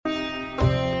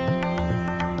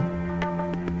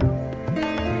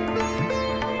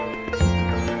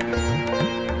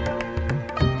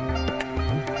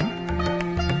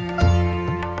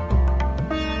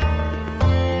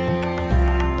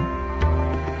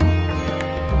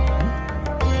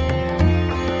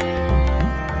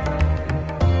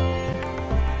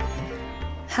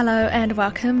Hello and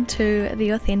welcome to the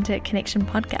Authentic Connection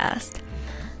podcast.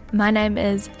 My name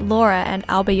is Laura and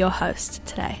I'll be your host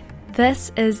today.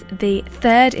 This is the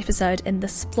third episode in the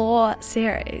Splore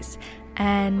series,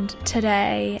 and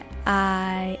today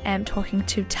I am talking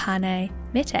to Tane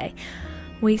Mete.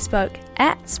 We spoke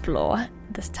at Splore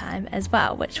this time as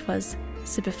well, which was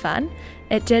super fun.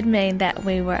 It did mean that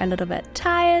we were a little bit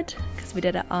tired because we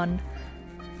did it on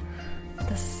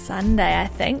the Sunday, I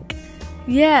think.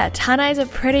 Yeah, Tane's a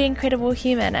pretty incredible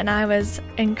human and I was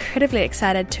incredibly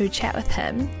excited to chat with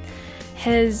him.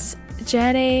 His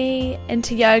journey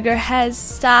into yoga has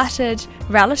started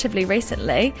relatively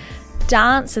recently.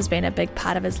 Dance has been a big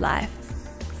part of his life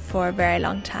for a very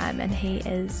long time, and he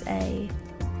has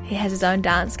his own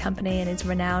dance company and is a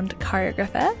renowned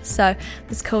choreographer. So it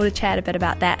was cool to chat a bit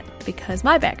about that because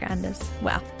my background is,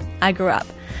 well, I grew up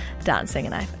dancing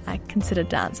and I consider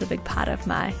dance a big part of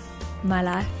my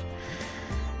life.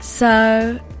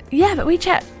 So, yeah, but we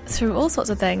chat through all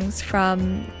sorts of things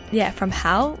from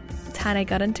how Tane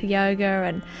got into yoga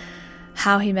and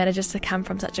how he manages to come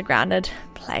from such a grounded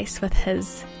place with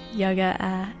his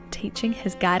yoga teaching,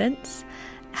 his guidance,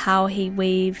 how he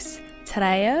weaves te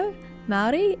reo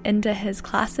Māori into his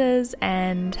classes,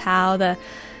 and how the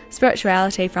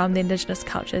spirituality from the indigenous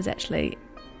cultures actually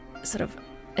sort of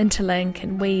interlink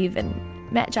and weave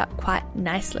and match up quite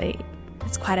nicely.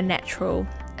 It's quite a natural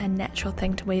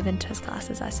thing to weave into his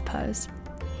classes, I suppose.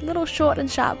 A little short and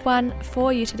sharp one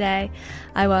for you today.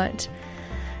 I won't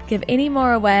give any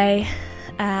more away.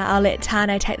 I'll let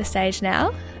Tane take the stage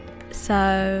now.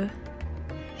 So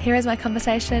here is my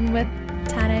conversation with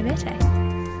Tane Mete.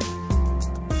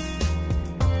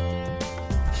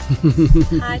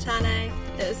 Hi Tane.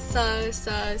 It's so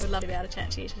lovely to be able to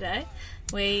chat to you today.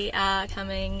 We are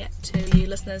coming to you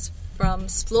listeners from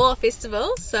Splore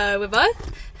Festival, so we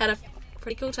both had a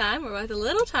pretty cool time. We're both a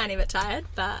little tiny bit tired,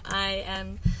 but I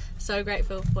am so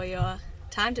grateful for your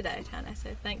time today, Tane, so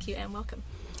thank you and welcome.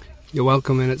 You're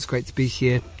welcome, and it's great to be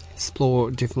here.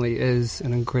 Splore definitely is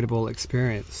an incredible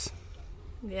experience.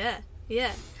 Yeah.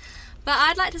 But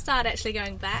I'd like to start actually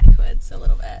going backwards a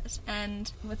little bit,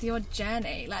 and with your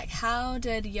journey, like how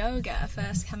did yoga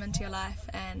first come into your life,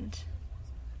 and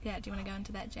do you want to go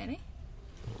into that journey?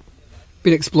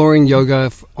 Been exploring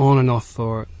yoga on and off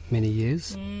for many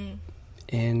years,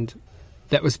 and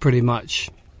that was pretty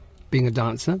much being a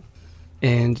dancer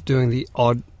and doing the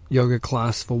odd yoga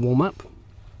class for warm-up,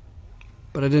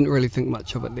 but I didn't really think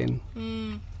much of it then.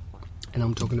 And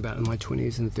I'm talking about in my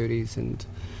 20s and 30s and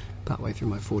partway through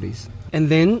my 40s. And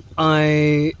then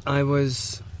I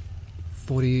was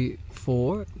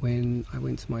 44 when I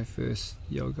went to my first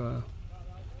yoga,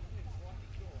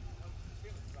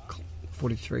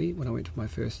 43 when I went to my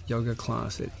first yoga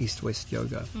class at East West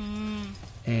Yoga.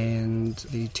 And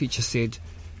the teacher said,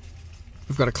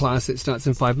 "We've got a class that starts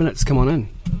in 5 minutes, come on in."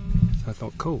 So I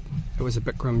thought, cool. It was a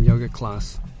Bikram yoga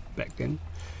class back then,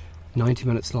 90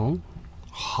 minutes long,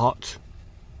 hot,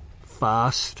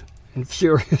 fast and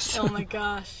furious. Oh my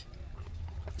gosh.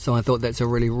 So I thought that's a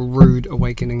really rude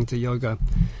awakening to yoga.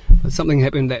 But something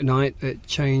happened that night that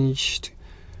changed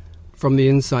from the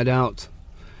inside out,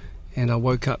 and I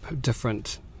woke up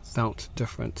different, felt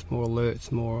different, more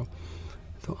alert, more...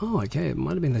 I thought, oh, okay, it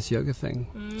might have been this yoga thing.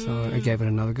 So I gave it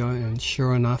another go, and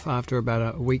sure enough, after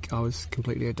about a week, I was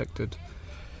completely addicted.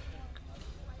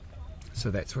 So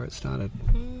that's where it started.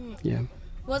 Yeah.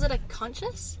 Was it a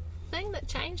conscious thing that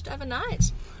changed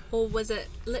overnight, or was it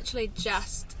literally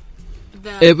just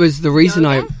the? It was the reason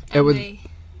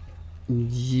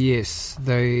Yes,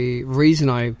 the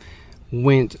reason I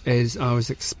went is I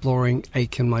was exploring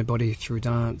ache in my body through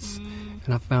dance,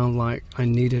 and I found like I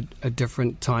needed a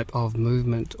different type of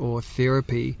movement or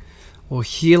therapy or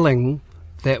healing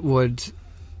that would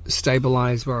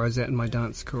stabilize where I was at in my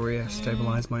dance career,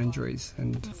 stabilize my injuries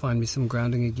and find me some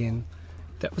grounding again.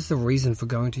 That was the reason for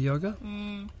going to yoga.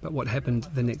 But what happened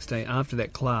the next day after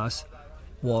that class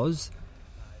was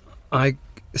I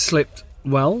slept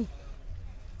well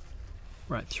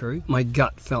right through. My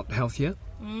gut felt healthier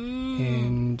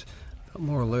and felt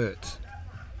more alert,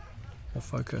 more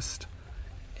focused.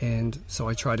 And so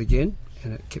I tried again,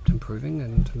 and it kept improving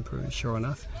and improving. Sure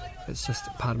enough, it's just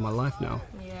a part of my life now.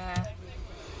 Yeah.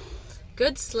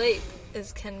 Good sleep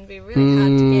can be really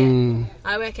hard to get.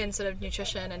 I work in sort of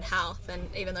nutrition and health, and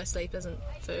even though sleep isn't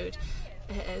food,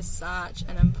 it is such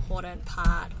an important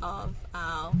part of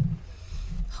our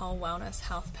whole wellness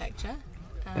health picture.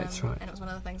 That's right. And it was one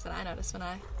of the things that I noticed when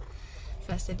I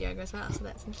first did yoga as well, so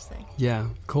that's interesting. Yeah,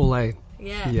 cool, eh?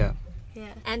 Yeah.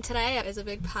 And today is a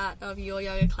big part of your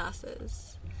yoga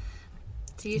classes.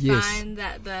 Do you find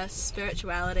that the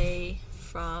spirituality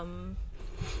from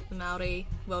the Māori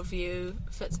worldview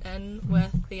fits in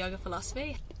with the yoga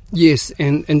philosophy. Yes,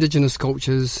 and Indigenous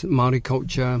cultures, Māori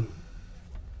culture,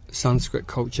 Sanskrit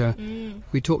culture,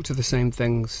 we talk to the same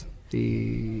things.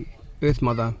 The Earth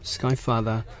Mother, Sky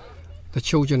Father, the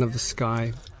children of the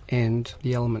sky, and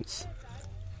the elements.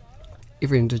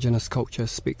 Every Indigenous culture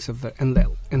speaks of that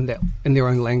in their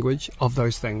own language of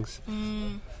those things.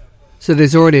 So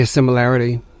there's already a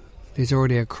similarity. There's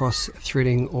already a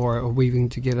cross-threading or a weaving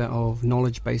together of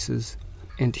knowledge bases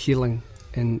and healing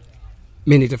in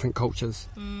many different cultures.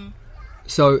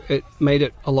 So it made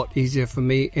it a lot easier for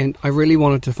me, and I really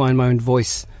wanted to find my own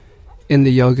voice in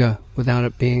the yoga without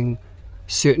it being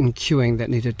certain cueing that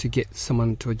needed to get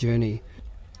someone to a journey.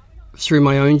 Through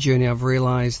my own journey, I've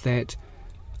realised that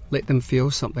let them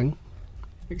feel something,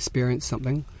 experience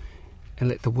something, and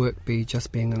let the work be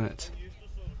just being in it.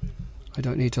 I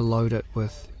don't need to load it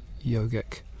with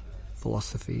yogic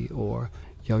philosophy or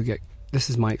yogic, this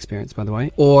is my experience by the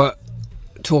way, or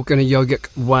talk in a yogic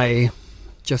way.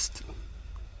 Just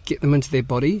get them into their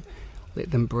body, let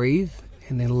them breathe,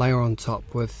 and then layer on top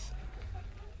with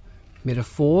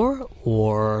metaphor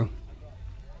or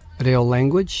real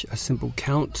language, a simple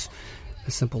count,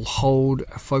 a simple hold,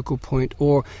 a focal point,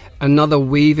 or another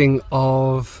weaving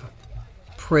of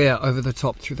prayer over the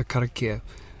top through the karakia.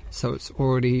 So it's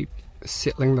already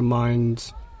settling the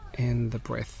mind and the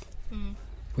breath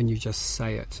when you just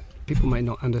say it. People may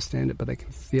not understand it, but they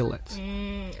can feel it.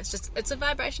 It's a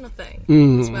vibrational thing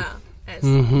as well as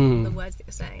the words that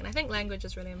you're saying. And I think language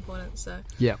is really important, so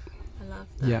yeah, I love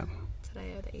that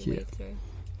today that you weave through.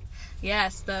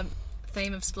 Yes, the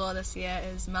theme of Explore this year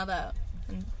is Mother,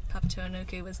 and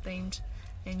Papatūānuku was themed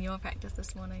in your practice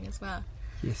this morning as well.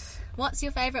 Yes. What's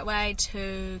your favourite way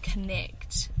to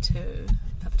connect to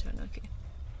Papatūānuku?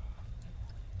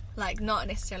 Like, not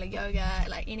necessarily yoga,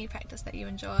 like any practice that you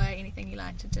enjoy, anything you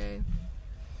like to do?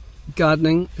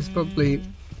 Gardening is probably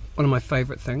one of my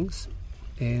favourite things,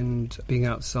 and being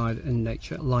outside in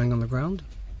nature, lying on the ground,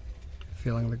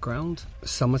 feeling the ground.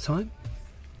 Summertime,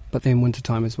 but then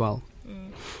wintertime as well,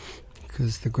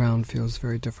 because the ground feels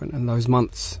very different in those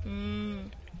months.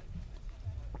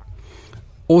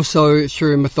 Also,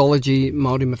 through mythology,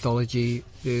 Māori mythology,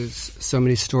 there's so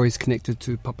many stories connected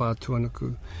to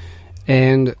Papatūānuku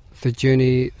and the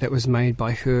journey that was made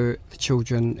by her, the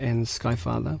children, and the Sky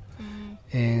Father.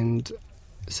 And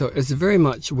so it's very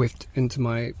much weaved into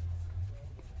my,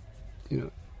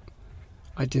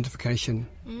 identification,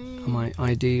 my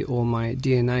ID or my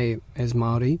DNA as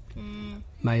Māori,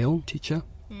 male, teacher,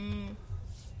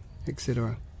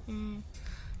 etc.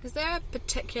 Is there a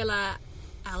particular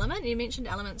element? You mentioned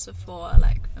elements before,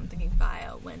 like I'm thinking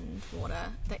fire, wind, water,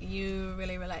 that you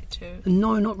really relate to?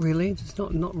 No, not really. It's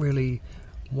not really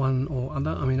one or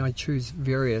other. I mean, I choose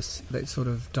various that sort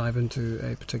of dive into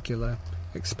a particular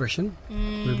expression,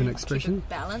 movement expression. Keep it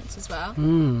balance as well.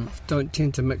 Don't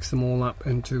tend to mix them all up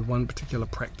into one particular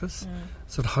practice.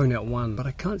 Sort of hone out one, but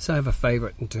I can't say I have a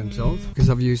favourite in terms of, because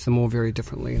I've used them all very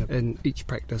differently in each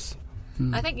practice.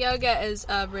 I think yoga is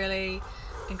a really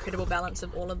incredible balance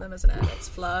of all of them, isn't it? It's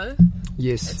flow,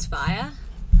 yes, it's fire,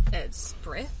 it's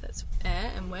breath, it's air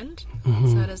and wind.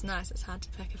 So it is nice. It's hard to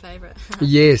pick a favourite.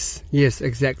 yes,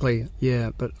 exactly.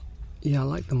 Yeah, but I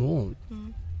like them all.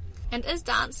 And is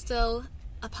dance still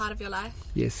a part of your life?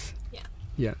 Yes.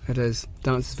 Yeah, it is.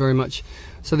 Dance is very much.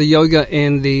 So the yoga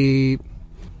and the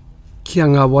Kia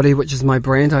Ngā Wari, which is my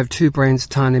brand. I have two brands,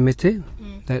 Tāne Mete.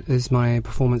 That is my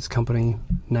performance company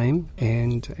name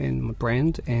and my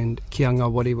brand. And Kia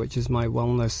Ngā Wari, which is my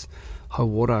wellness,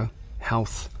 hauora,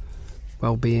 health,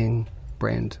 well-being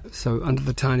brand. So under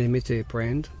the Tāne Mete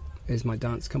brand is my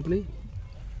dance company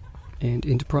and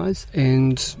enterprise.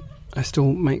 And I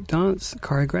still make dance,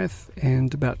 choreograph,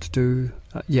 and about to do,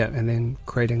 and then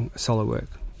creating solo work,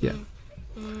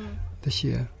 this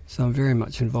year. So I'm very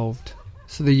much involved.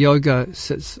 So the yoga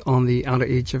sits on the outer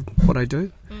edge of what I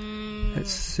do.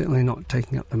 It's certainly not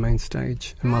taking up the main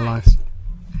stage in my life.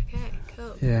 Okay,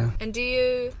 cool. Yeah. And do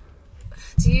you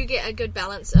get a good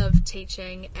balance of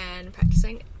teaching and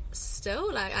practicing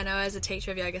still? Like, I know as a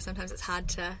teacher of yoga, sometimes it's hard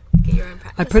to get your own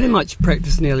practice. I pretty much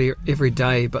practice nearly every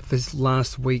day, but this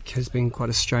last week has been quite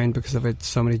a strain because I've had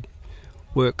so many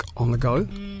work on the go.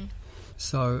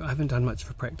 So I haven't done much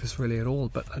for practice really at all,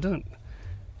 but I don't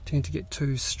tend to get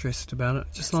too stressed about it.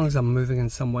 Just as long as I'm moving in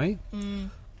some way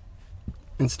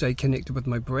and stay connected with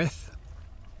my breath,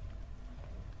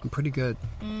 I'm pretty good.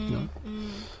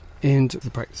 And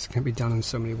the practice can be done in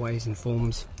so many ways and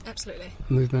forms. Absolutely.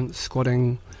 Movement,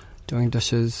 squatting, doing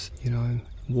dishes,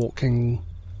 walking,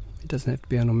 It doesn't have to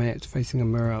be on a mat facing a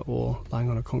mirror or lying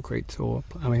on a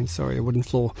a wooden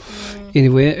floor.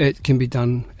 Anywhere. It can be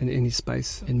done in any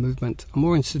space in movement. I'm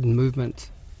more interested in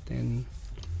movement than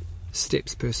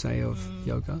steps per se of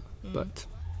yoga, but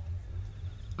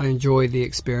I enjoy the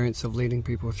experience of leading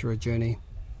people through a journey.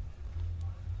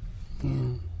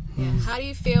 How do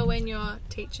you feel when you're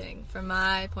teaching? From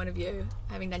my point of view,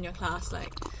 having done your class,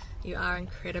 like, you are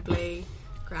incredibly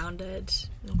grounded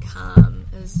and calm.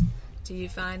 Do you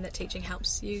find that teaching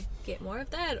helps you get more of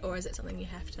that, or is it something you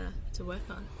have to work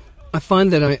on? I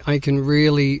find that I can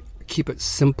really keep it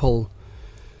simple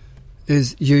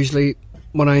is usually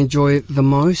what I enjoy the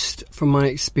most from my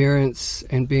experience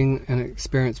and being an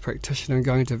experienced practitioner.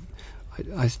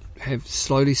 I have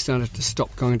slowly started to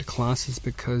stop going to classes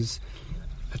because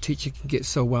a teacher can get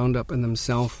so wound up in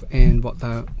themselves and what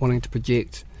they're wanting to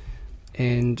project,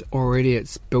 and already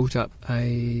it's built up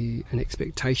an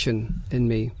expectation in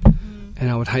me, and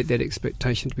I would hate that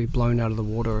expectation to be blown out of the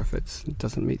water if it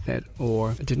doesn't meet that,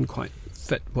 or it didn't quite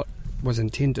fit what was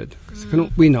intended. Because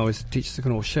we know as teachers it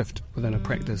can all shift within a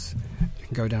practice. You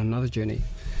can go down another journey.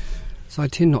 So I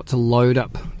tend not to load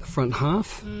up the front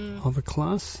half of a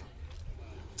class.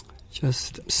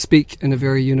 Just speak in a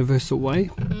very universal way.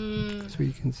 So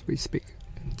we speak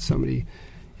in so many,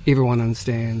 everyone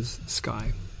understands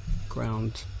sky,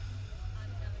 ground,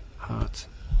 heart,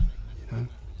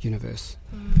 universe.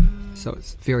 So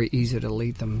it's very easy to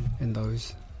lead them in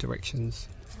those directions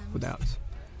without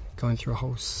going through a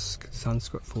whole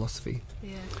Sanskrit philosophy.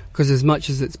 Because as much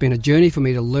as it's been a journey for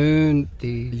me to learn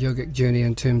the yogic journey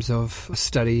in terms of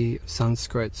study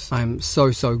Sanskrit, I'm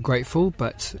so grateful,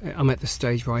 but I'm at the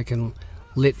stage where I can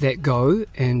let that go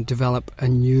and develop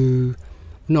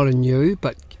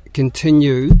but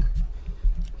continue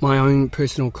my own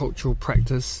personal cultural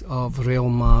practice of Reo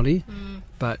Māori,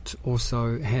 but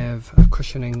also have a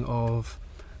cushioning of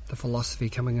the philosophy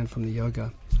coming in from the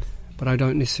yoga. But I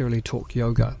don't necessarily talk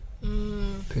yoga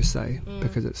per se,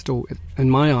 because it's still, in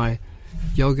my eye,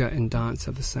 yoga and dance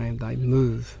are the same. They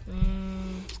move.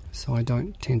 So I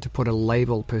don't tend to put a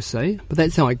label per se. But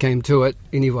that's how I came to it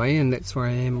anyway, and that's where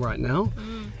I am right now.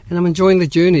 And I'm enjoying the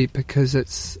journey because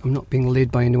I'm not being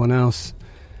led by anyone else.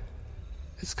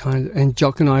 It's and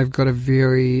Jock and I have got a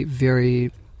very,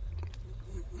 very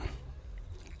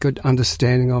good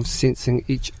understanding of sensing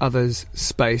each other's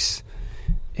space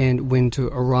and when to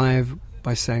arrive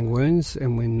by saying words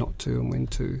and when not to, and when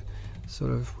to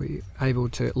we're able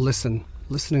to listen.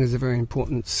 Listening is a very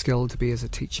important skill to be as a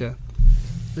teacher.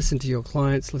 Listen to your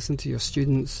clients, listen to your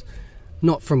students,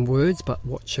 not from words but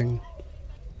watching.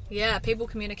 Yeah, people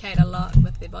communicate a lot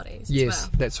with their bodies as well.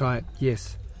 That's right,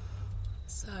 yes.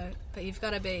 But you've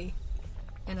got to be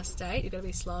in a state, you've got to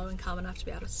be slow and calm enough to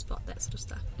be able to spot that sort of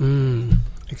stuff.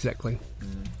 Exactly.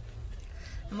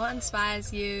 And what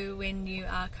inspires you when you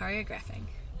are choreographing?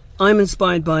 I'm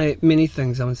inspired by many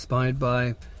things. I'm inspired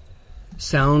by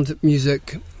sound,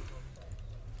 music,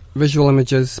 visual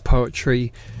images,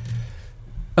 poetry,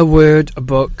 a word, a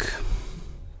book,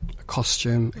 a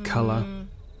costume, a colour.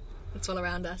 It's all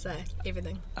around us,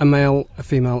 everything. A male, a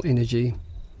female energy,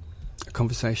 a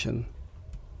conversation,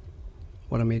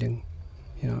 what I'm eating.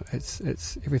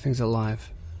 It's everything's alive.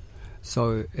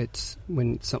 So it's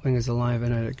when something is alive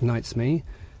and it ignites me,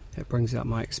 it brings out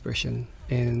my expression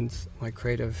and my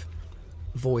creative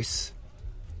voice,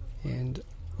 and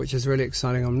which is really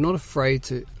exciting. I'm not afraid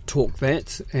to talk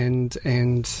that and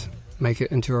make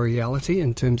it into a reality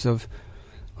in terms of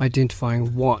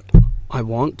identifying what I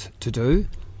want to do,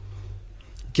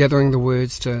 gathering the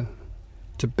words to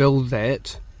build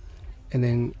that, and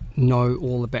then know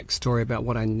all the backstory about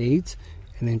what I need,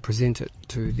 and then present it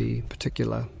to the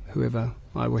particular whoever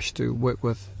I wish to work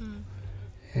with.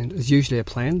 And it's usually a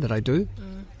plan that I do.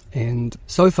 And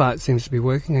so far it seems to be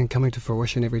working and coming to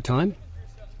fruition every time.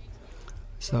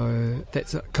 So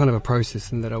that's kind of a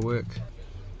process in that I work.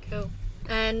 Cool.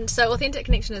 And so Authentic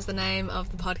Connection is the name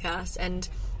of the podcast, and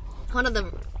one of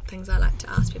the things I like to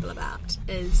ask people about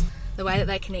is the way that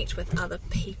they connect with other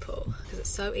people, because it's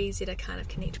so easy to kind of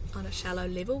connect on a shallow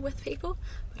level with people,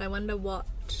 but I wonder what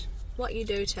you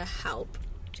do to help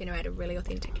generate a really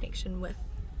authentic connection with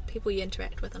people you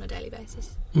interact with on a daily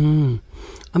basis.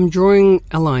 I'm drawing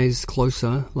allies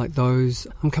closer, like those.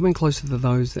 I'm coming closer to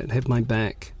those that have my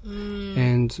back,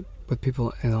 and with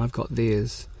people, and I've got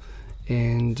theirs.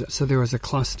 And so there is a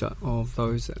cluster of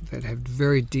those that have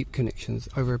very deep connections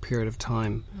over a period of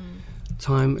time.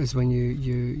 Time is when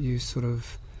you sort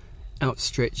of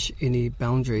outstretch any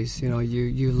boundaries.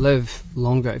 You live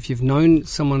longer. If you've known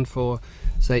someone for,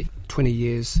 say, 20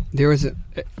 years,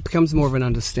 it becomes more of an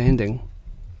understanding.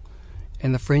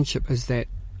 And the friendship is that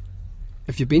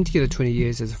if you've been together 20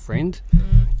 years as a friend,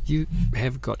 you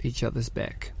have got each other's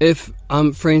back. If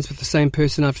I'm friends with the same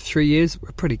person after 3 years,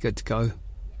 we're pretty good to go,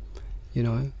 you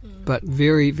know. But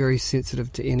very, very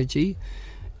sensitive to energy.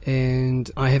 And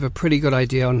I have a pretty good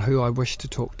idea on who I wish to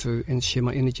talk to and share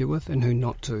my energy with and who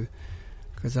not to.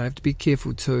 Because I have to be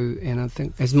careful too. And I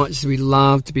think as much as we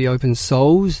love to be open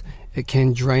souls, it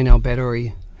can drain our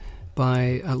battery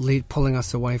by pulling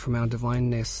us away from our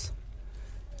divineness.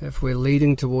 If we're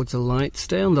leading towards the light,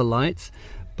 stay on the light,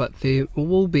 but there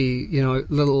will be, you know,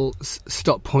 little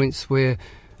stop points where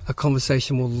a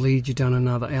conversation will lead you down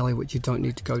another alley which you don't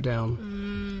need to go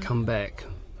down. Come back,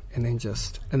 and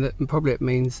then probably it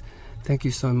means, thank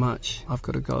you so much, I've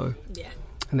got to go. Yeah.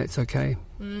 And that's okay.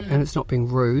 And it's not being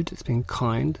rude, it's being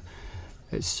kind.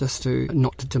 It's just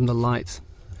not to dim the light,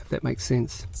 if that makes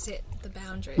sense. Set the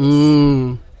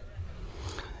boundaries.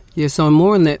 Yeah, so I'm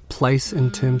more in that place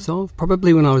in terms of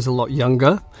probably when I was a lot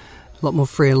younger, a lot more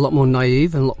free, a lot more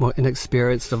naive, and a lot more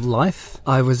inexperienced of life.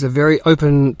 I was a very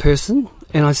open person,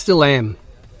 and I still am.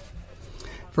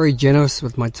 Very generous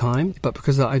with my time, but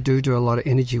because I do a lot of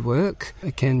energy work,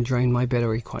 it can drain my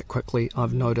battery quite quickly,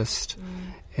 I've noticed.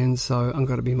 And so I'm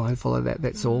going to be mindful of that,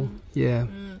 that's all. Yeah.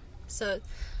 So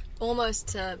almost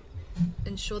to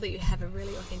ensure that you have a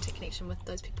really authentic connection with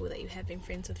those people that you have been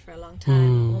friends with for a long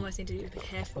time, you almost need to be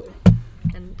careful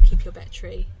and keep your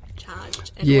battery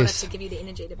charged in order to give you the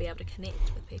energy to be able to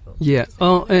connect with people. Yeah.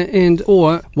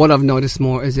 Or what I've noticed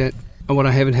more is that what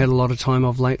I haven't had a lot of time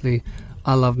of lately,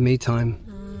 I love me time.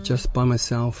 Just by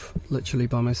myself, literally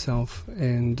by myself.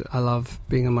 And I love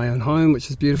being in my own home,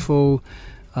 which is beautiful.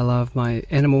 I love my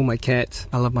animal, my cat.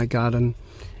 I love my garden.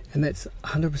 And that's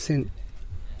 100%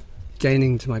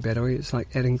 gaining to my battery. It's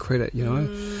like adding credit, you know.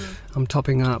 I'm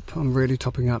topping up. I'm really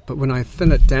topping up. But when I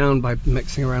thin it down by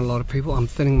mixing around a lot of people, I'm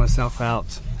thinning myself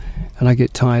out. And I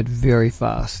get tired very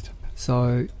fast.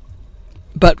 So,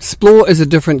 but Splore is a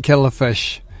different kettle of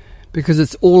fish. Because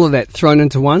it's all of that thrown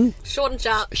into one. Short and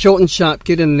sharp. Short and sharp.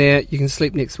 Get in there. You can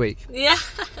sleep next week. Yeah.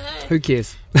 Who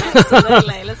cares?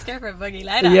 Absolutely. Let's go for a boogie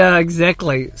later. Yeah,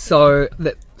 exactly. So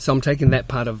I'm taking that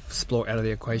part of Splore out of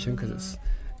the equation because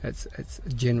it's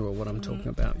general what I'm talking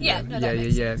about. Yeah.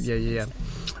 Yeah.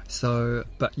 So,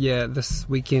 but yeah, this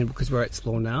weekend, because we're at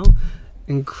Splore now,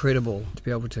 incredible to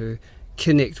be able to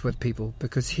connect with people,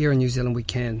 because here in New Zealand we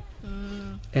can.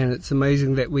 And it's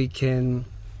amazing that we can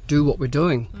do what we're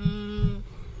doing.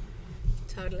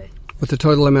 Totally. With a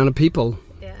total amount of people.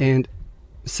 And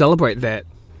celebrate that.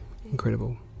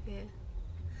 Incredible. Yeah.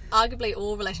 Arguably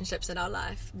all relationships in our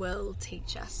life will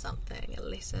teach us something, a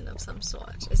lesson of some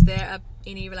sort. Is there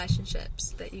any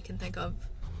relationships that you can think of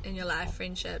in your life,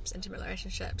 friendships, intimate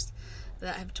relationships,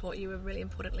 that have taught you a really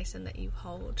important lesson that you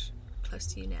hold close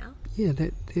to you now? Yeah,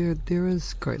 there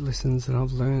is great lessons that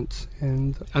I've learnt,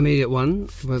 and immediate one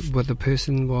with the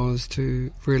person was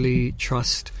to really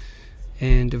trust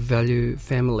and value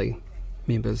family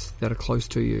members that are close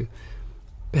to you.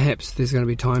 Perhaps there's going to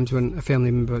be times when a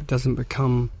family member doesn't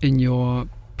become in your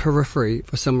periphery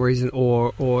for some reason,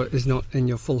 or is not in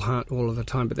your full heart all of the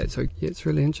time, but that's okay. It's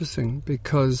really interesting,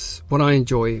 because what I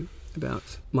enjoy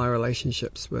about my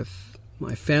relationships with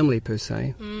my family per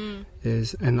se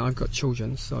is, and I've got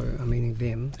children, so I'm meaning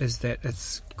them, is that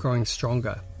it's growing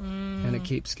stronger and it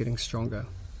keeps getting stronger,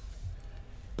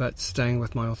 but staying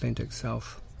with my authentic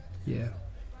self. Yeah.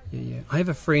 I have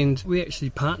a friend, we're actually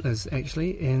partners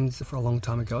and for a long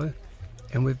time ago,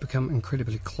 and we've become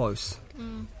incredibly close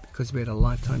because we had a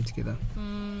lifetime together,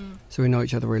 so we know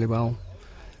each other really well.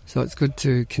 So it's good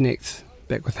to connect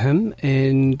back with him,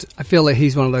 and I feel that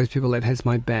he's one of those people that has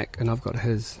my back and I've got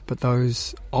his. But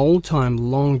those old-time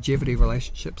longevity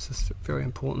relationships is very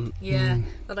important. Yeah,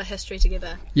 a lot of history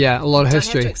together. Yeah, a lot of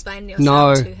history. You don't have to explain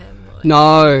yourself to him.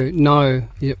 No.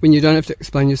 When you don't have to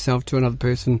explain yourself to another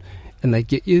person and they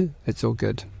get you, it's all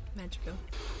good. Magical.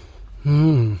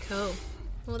 Cool.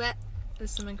 Well, that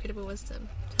is some incredible wisdom,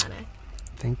 Tane.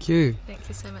 Thank you. Thank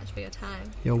you so much for your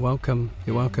time. You're welcome.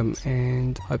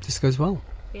 And hope this goes well.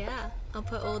 Yeah, I'll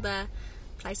put all the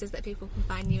places that people can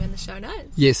find you in the show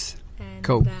notes. Yes. And,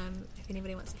 cool. If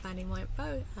anybody wants to find any more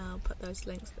info, I'll put those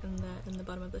links in the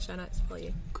bottom of the show notes for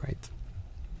you. Great.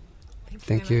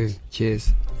 Thank you. Much.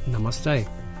 Cheers. Namaste.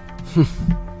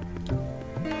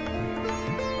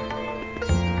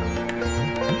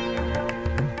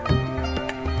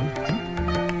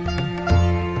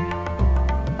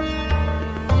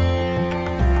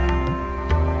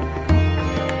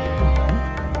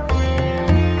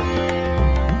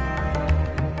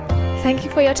 Thank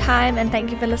you for your time, and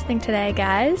thank you for listening today,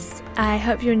 guys. I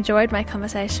hope you enjoyed my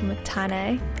conversation with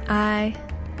Tane. I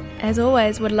As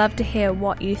always, would love to hear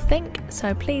what you think,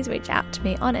 so please reach out to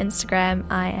me on Instagram.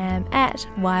 I am at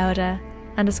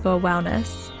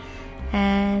wilder_wellness.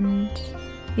 And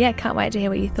yeah, can't wait to hear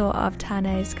what you thought of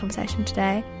Tane's conversation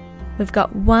today. We've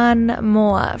got one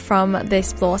more from the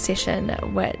Explore session,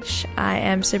 which I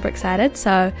am super excited.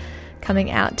 So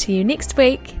coming out to you next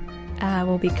week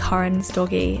will be Corin's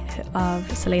doggy of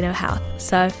Salino Health.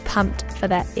 So pumped for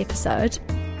that episode.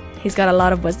 He's got a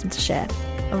lot of wisdom to share.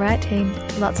 All right, team,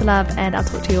 lots of love, and I'll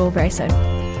talk to you all very soon.